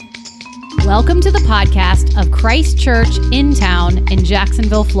Welcome to the podcast of Christ Church in Town in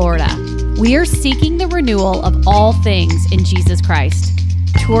Jacksonville, Florida. We are seeking the renewal of all things in Jesus Christ.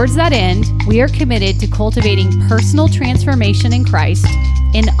 Towards that end, we are committed to cultivating personal transformation in Christ,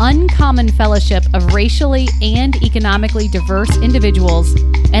 an uncommon fellowship of racially and economically diverse individuals,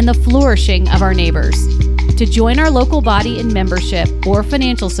 and the flourishing of our neighbors. To join our local body in membership or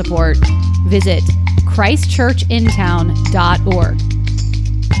financial support, visit christchurchintown.org.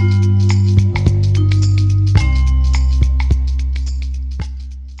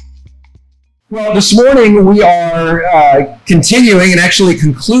 Well, this morning we are continuing and actually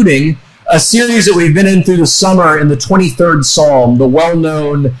concluding a series that we've been in through the summer in the 23rd Psalm, the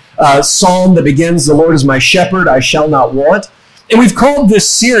well-known psalm that begins, "The Lord is my shepherd, I shall not want." And we've called this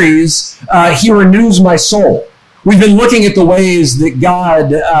series, "He Renews My Soul." We've been looking at the ways that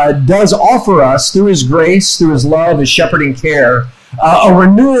God does offer us, through His grace, through His love, His shepherding care, a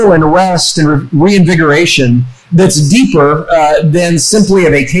renewal and rest and reinvigoration that's deeper than simply a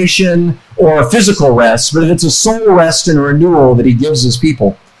vacation or a physical rest, but it's a soul rest and renewal that He gives His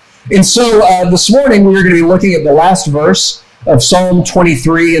people. And so this morning we are going to be looking at the last verse of Psalm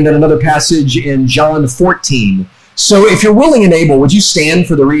 23 and then another passage in John 14. So if you're willing and able, would you stand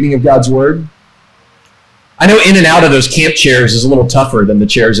for the reading of God's Word? I know in and out of those camp chairs is a little tougher than the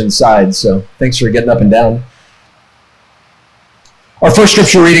chairs inside, so thanks for getting up and down. Our first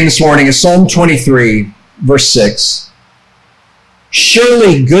scripture reading this morning is Psalm 23, verse 6.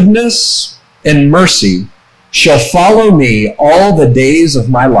 "Surely goodness and mercy shall follow me all the days of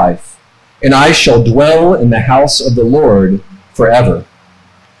my life, and I shall dwell in the house of the Lord forever."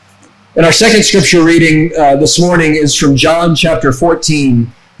 And our second scripture reading this morning is from John chapter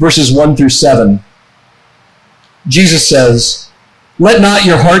 14, verses 1 through 7. Jesus says, "Let not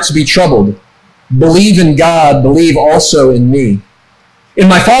your hearts be troubled. Believe in God, believe also in me. In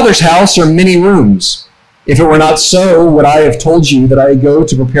my Father's house are many rooms. If it were not so, would I have told you that I go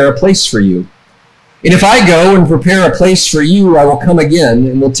to prepare a place for you? And if I go and prepare a place for you, I will come again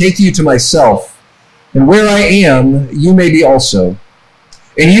and will take you to myself. And where I am, you may be also.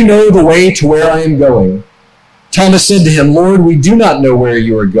 And you know the way to where I am going." Thomas said to him, "Lord, we do not know where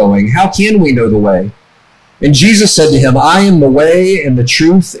you are going. How can we know the way?" And Jesus said to him, "I am the way and the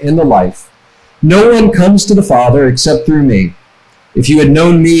truth and the life. No one comes to the Father except through me. If you had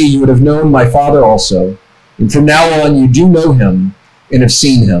known me, you would have known my Father also. And from now on, you do know him and have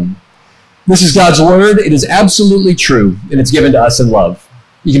seen him." This is God's Word. It is absolutely true, and it's given to us in love.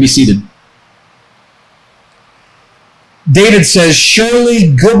 You can be seated. David says, "Surely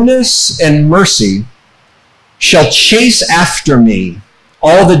goodness and mercy shall chase after me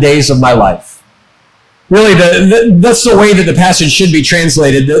all the days of my life." Really, that's the way that the passage should be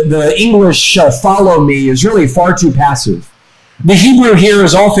translated. The English "shall follow me" is really far too passive. The Hebrew here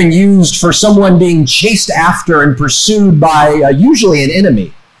is often used for someone being chased after and pursued by usually an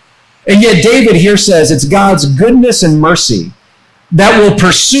enemy. And yet David here says it's God's goodness and mercy that will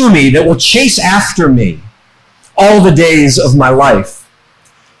pursue me, that will chase after me all the days of my life.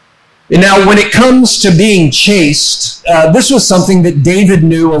 And now when it comes to being chased, this was something that David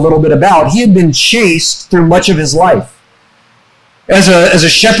knew a little bit about. He had been chased through much of his life. As a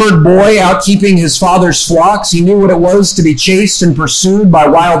shepherd boy out keeping his father's flocks, he knew what it was to be chased and pursued by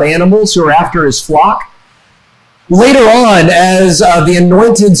wild animals who were after his flock. Later on, as the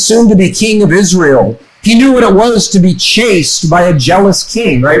anointed soon-to-be king of Israel, he knew what it was to be chased by a jealous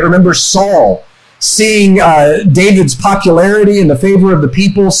king, right? Remember Saul, seeing David's popularity in the favor of the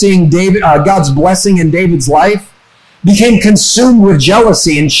people, seeing God's blessing in David's life, became consumed with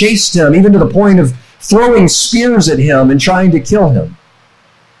jealousy and chased him, even to the point of throwing spears at him and trying to kill him.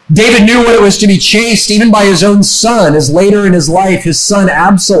 David knew what it was to be chased even by his own son, as later in his life, his son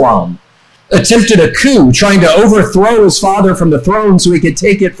Absalom attempted a coup, trying to overthrow his father from the throne so he could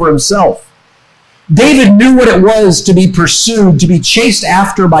take it for himself. David knew what it was to be pursued, to be chased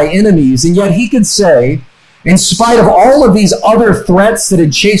after by enemies, and yet he could say, in spite of all of these other threats that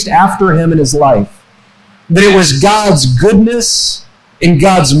had chased after him in his life, that it was God's goodness and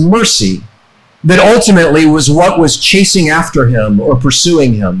God's mercy that ultimately was what was chasing after him or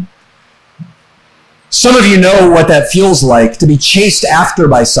pursuing him. Some of you know what that feels like, to be chased after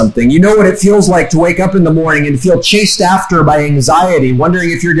by something. You know what it feels like to wake up in the morning and feel chased after by anxiety,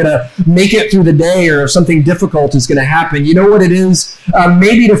 wondering if you're going to make it through the day or if something difficult is going to happen. You know what it is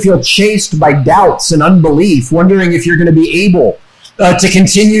maybe to feel chased by doubts and unbelief, wondering if you're going to be able to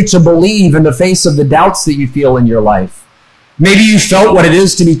continue to believe in the face of the doubts that you feel in your life. Maybe you felt what it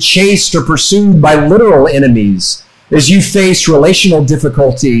is to be chased or pursued by literal enemies as you face relational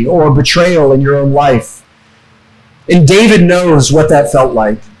difficulty or betrayal in your own life. And David knows what that felt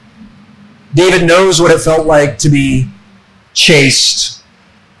like. David knows what it felt like to be chased.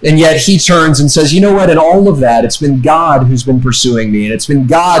 And yet he turns and says, you know what? In all of that, it's been God who's been pursuing me. And it's been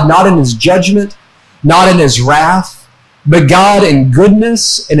God, not in his judgment, not in his wrath, but God in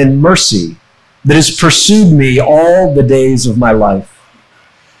goodness and in mercy that has pursued me all the days of my life.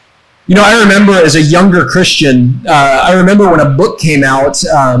 You know, I remember as a younger Christian, I remember when a book came out,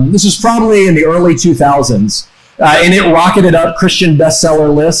 this was probably in the early 2000s, and it rocketed up Christian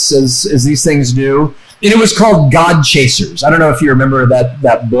bestseller lists as these things do. And it was called God Chasers. I don't know if you remember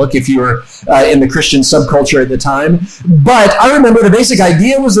that book, if you were in the Christian subculture at the time. But I remember the basic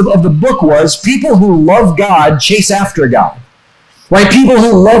idea of the book was people who love God chase after God. Right? People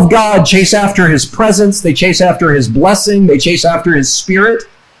who love God chase after his presence. They chase after his blessing. They chase after his spirit.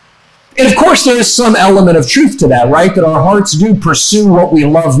 And of course, there is some element of truth to that, right? That our hearts do pursue what we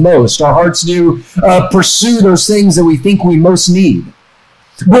love most. Our hearts do pursue those things that we think we most need.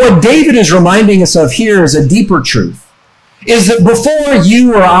 But what David is reminding us of here is a deeper truth, is that before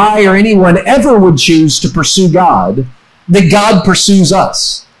you or I or anyone ever would choose to pursue God, that God pursues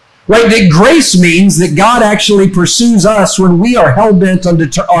us. Right? That grace means that God actually pursues us when we are hell-bent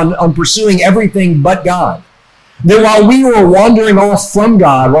on pursuing everything but God. That while we were wandering off from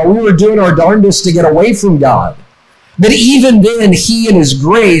God, while we were doing our darndest to get away from God, that even then he in his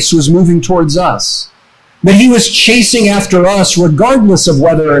grace was moving towards us. That he was chasing after us regardless of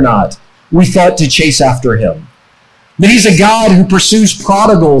whether or not we thought to chase after him. That he's a God who pursues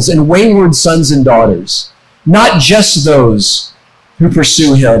prodigals and wayward sons and daughters, not just those who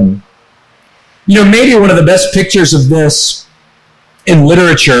pursue him. You know, maybe one of the best pictures of this in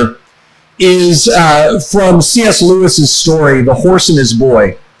literature is from C.S. Lewis's story, The Horse and His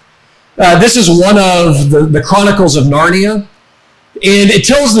Boy. This is one of the Chronicles of Narnia, and it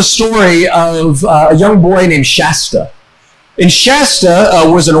tells the story of a young boy named Shasta. And Shasta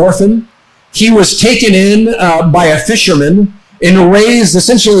was an orphan. He was taken in by a fisherman and raised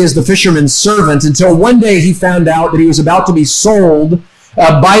essentially as the fisherman's servant until one day he found out that he was about to be sold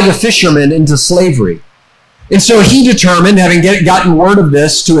by the fisherman into slavery. And so he determined, having gotten word of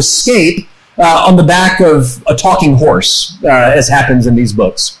this, to escape on the back of a talking horse, as happens in these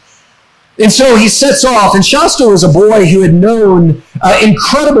books. And so he sets off, and Shasta was a boy who had known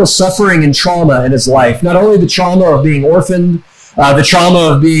incredible suffering and trauma in his life. Not only the trauma of being orphaned, the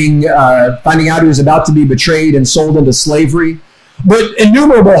trauma of finding out he was about to be betrayed and sold into slavery, but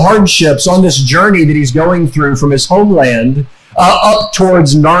innumerable hardships on this journey that he's going through from his homeland up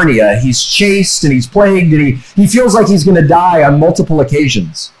towards Narnia. He's chased and he's plagued, and he feels like he's going to die on multiple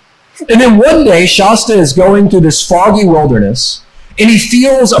occasions. And then one day, Shasta is going through this foggy wilderness, and he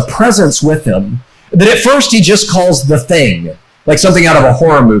feels a presence with him that at first he just calls the Thing, like something out of a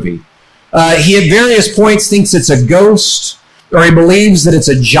horror movie. He at various points thinks it's a ghost, or he believes that it's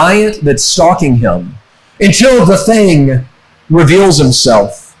a giant that's stalking him, until the Thing reveals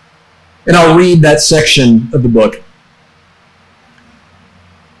himself. And I'll read that section of the book.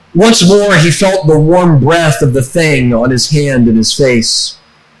 Once more he felt the warm breath of the Thing on his hand and his face.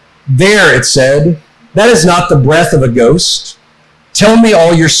 There, it said, that is not the breath of a ghost. Tell me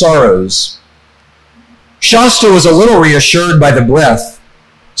all your sorrows. Shasta was a little reassured by the breath,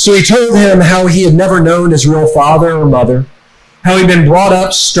 so he told him how he had never known his real father or mother, how he'd been brought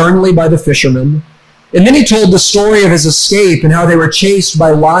up sternly by the fishermen, and then he told the story of his escape and how they were chased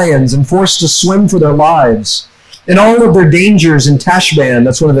by lions and forced to swim for their lives, and all of their dangers in Tashbaan,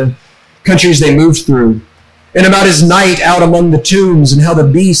 that's one of the countries they moved through, and about his night out among the tombs and how the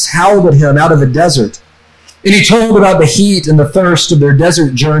beasts howled at him out of the desert. And he told about the heat and the thirst of their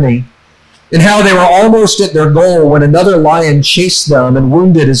desert journey, and how they were almost at their goal when another lion chased them and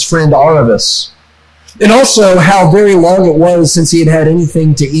wounded his friend Aravis, and also how very long it was since he had had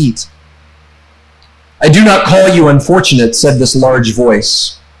anything to eat. I do not call you unfortunate, said this large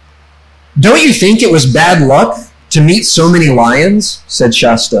voice. Don't you think it was bad luck to meet so many lions? Said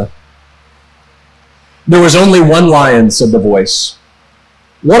Shasta. There was only one lion, said the voice.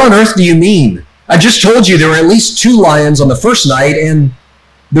 What on earth do you mean? I just told you there were at least 2 lions on the first night, and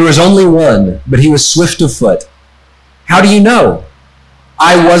there was only one, but he was swift of foot. How do you know?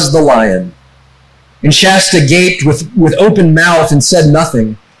 I was the lion. And Shasta gaped with open mouth and said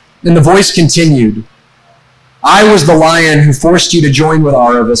nothing. And the voice continued. I was the lion who forced you to join with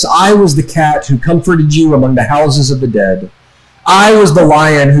Aravis. I was the cat who comforted you among the houses of the dead. I was the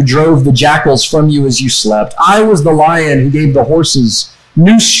lion who drove the jackals from you as you slept. I was the lion who gave the horses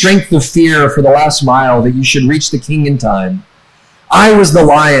new strength of fear for the last mile that you should reach the king in time. I was the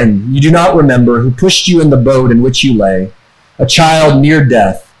lion, you do not remember, who pushed you in the boat in which you lay, a child near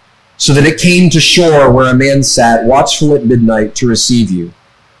death, so that it came to shore where a man sat watchful at midnight to receive you.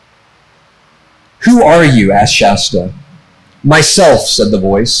 Who are you? Asked Shasta. Myself, said the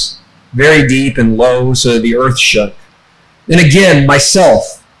voice, very deep and low so that the earth shook. And again,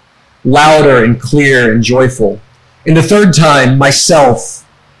 myself, louder and clear and joyful. And the third time, myself,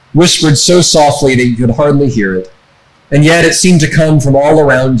 whispered so softly that you could hardly hear it. And yet it seemed to come from all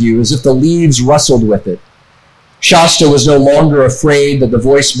around you, as if the leaves rustled with it. Shasta was no longer afraid that the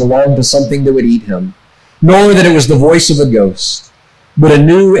voice belonged to something that would eat him, nor that it was the voice of a ghost, but a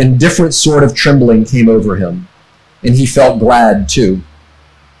new and different sort of trembling came over him, and he felt glad too.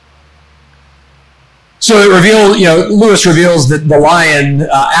 So it revealed, Lewis reveals that the lion,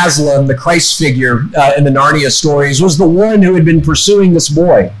 Aslan, the Christ figure in the Narnia stories, was the one who had been pursuing this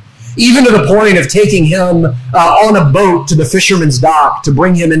boy, even to the point of taking him on a boat to the fisherman's dock to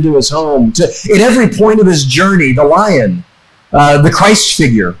bring him into his home. At every point of his journey, the lion, the Christ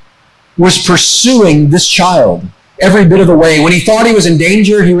figure, was pursuing this child every bit of the way. When he thought he was in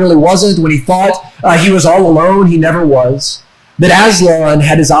danger, he really wasn't. When he thought he was all alone, he never was. That Aslan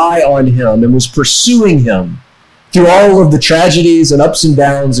had his eye on him and was pursuing him through all of the tragedies and ups and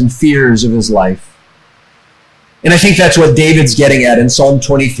downs and fears of his life. And I think that's what David's getting at in Psalm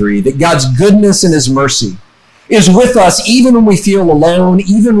 23, that God's goodness and his mercy is with us even when we feel alone,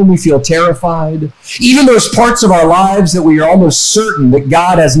 even when we feel terrified, even those parts of our lives that we are almost certain that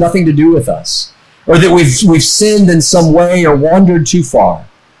God has nothing to do with us, or that we've sinned in some way or wandered too far,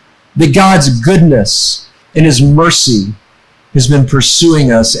 that God's goodness and his mercy has been pursuing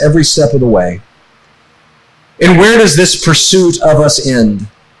us every step of the way. And where does this pursuit of us end?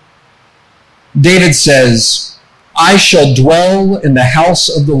 David says, I shall dwell in the house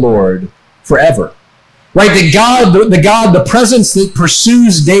of the Lord forever. Right? The presence that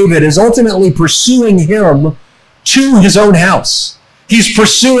pursues David is ultimately pursuing him to his own house. He's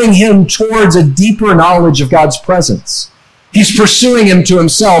pursuing him towards a deeper knowledge of God's presence. He's pursuing him to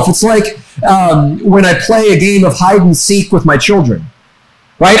himself. It's like when I play a game of hide and seek with my children.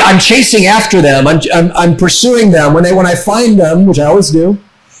 Right? I'm chasing after them. I'm pursuing them. When I find them, which I always do,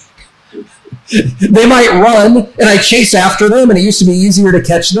 they might run, and I chase after them, and it used to be easier to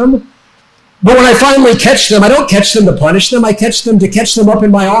catch them. But when I finally catch them, I don't catch them to punish them. I catch them to catch them up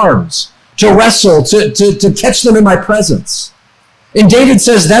in my arms, to wrestle, to catch them in my presence. And David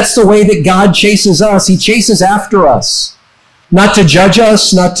says that's the way that God chases us. He chases after us, not to judge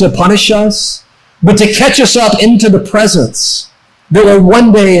us, not to punish us, but to catch us up into the presence that will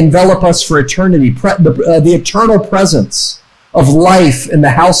one day envelop us for eternity, the eternal presence of life in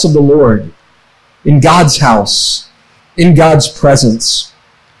the house of the Lord, in God's house, in God's presence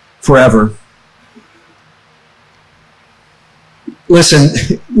forever.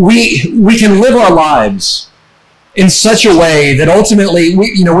 Listen, we can live our lives in such a way that ultimately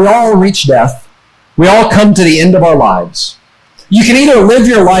we all reach death. We all come to the end of our lives. You can either live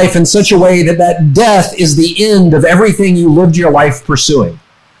your life in such a way that death is the end of everything you lived your life pursuing.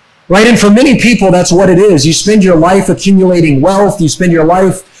 Right? And for many people, that's what it is. You spend your life accumulating wealth. You spend your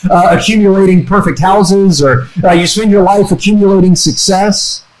life accumulating perfect houses, or you spend your life accumulating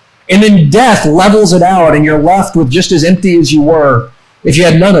success. And then death levels it out, and you're left with just as empty as you were if you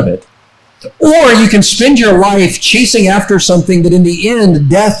had none of it. Or you can spend your life chasing after something that in the end,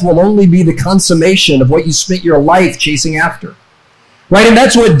 death will only be the consummation of what you spent your life chasing after. Right? And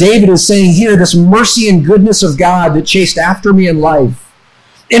that's what David is saying here, this mercy and goodness of God that chased after me in life.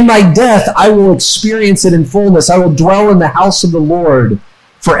 In my death, I will experience it in fullness. I will dwell in the house of the Lord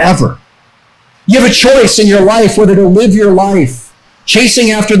forever. You have a choice in your life whether to live your life chasing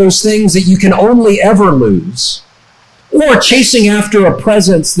after those things that you can only ever lose, or chasing after a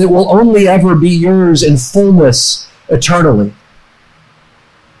presence that will only ever be yours in fullness eternally.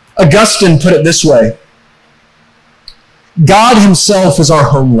 Augustine put it this way: God himself is our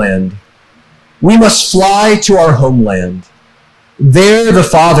homeland. We must fly to our homeland. There the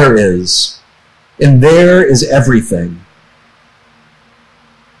Father is, and there is everything.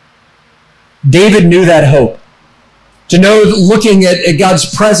 David knew that hope. To know, looking at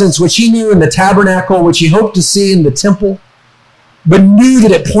God's presence, which he knew in the tabernacle, which he hoped to see in the temple, but knew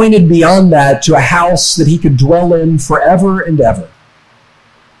that it pointed beyond that to a house that he could dwell in forever and ever.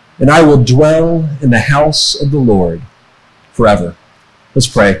 And I will dwell in the house of the Lord forever. Let's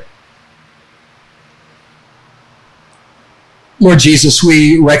pray. Lord Jesus,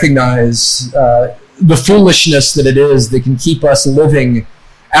 we recognize the foolishness that it is that can keep us living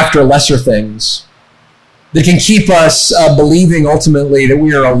after lesser things, that can keep us believing ultimately that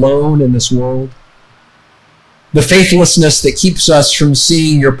we are alone in this world, the faithlessness that keeps us from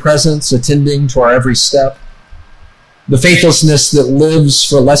seeing your presence attending to our every step, the faithlessness that lives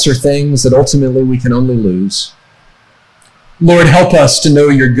for lesser things that ultimately we can only lose. Lord, help us to know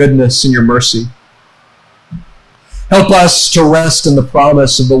your goodness and your mercy. Help us to rest in the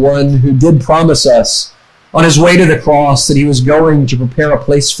promise of the one who did promise us on his way to the cross that he was going to prepare a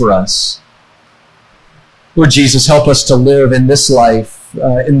place for us. Lord Jesus, help us to live in this life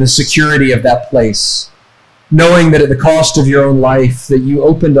in the security of that place, knowing that at the cost of your own life that you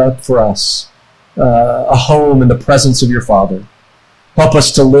opened up for us a home in the presence of your Father. Help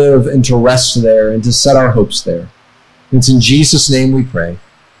us to live and to rest there and to set our hopes there. It's in Jesus' name we pray.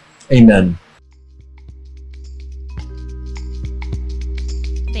 Amen.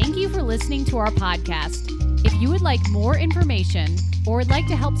 Thank you for listening to our podcast. If you would like more information or would like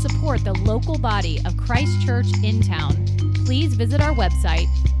to help support the local body of Christ Church in Town, please visit our website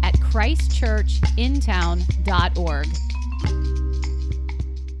at christchurchintown.org.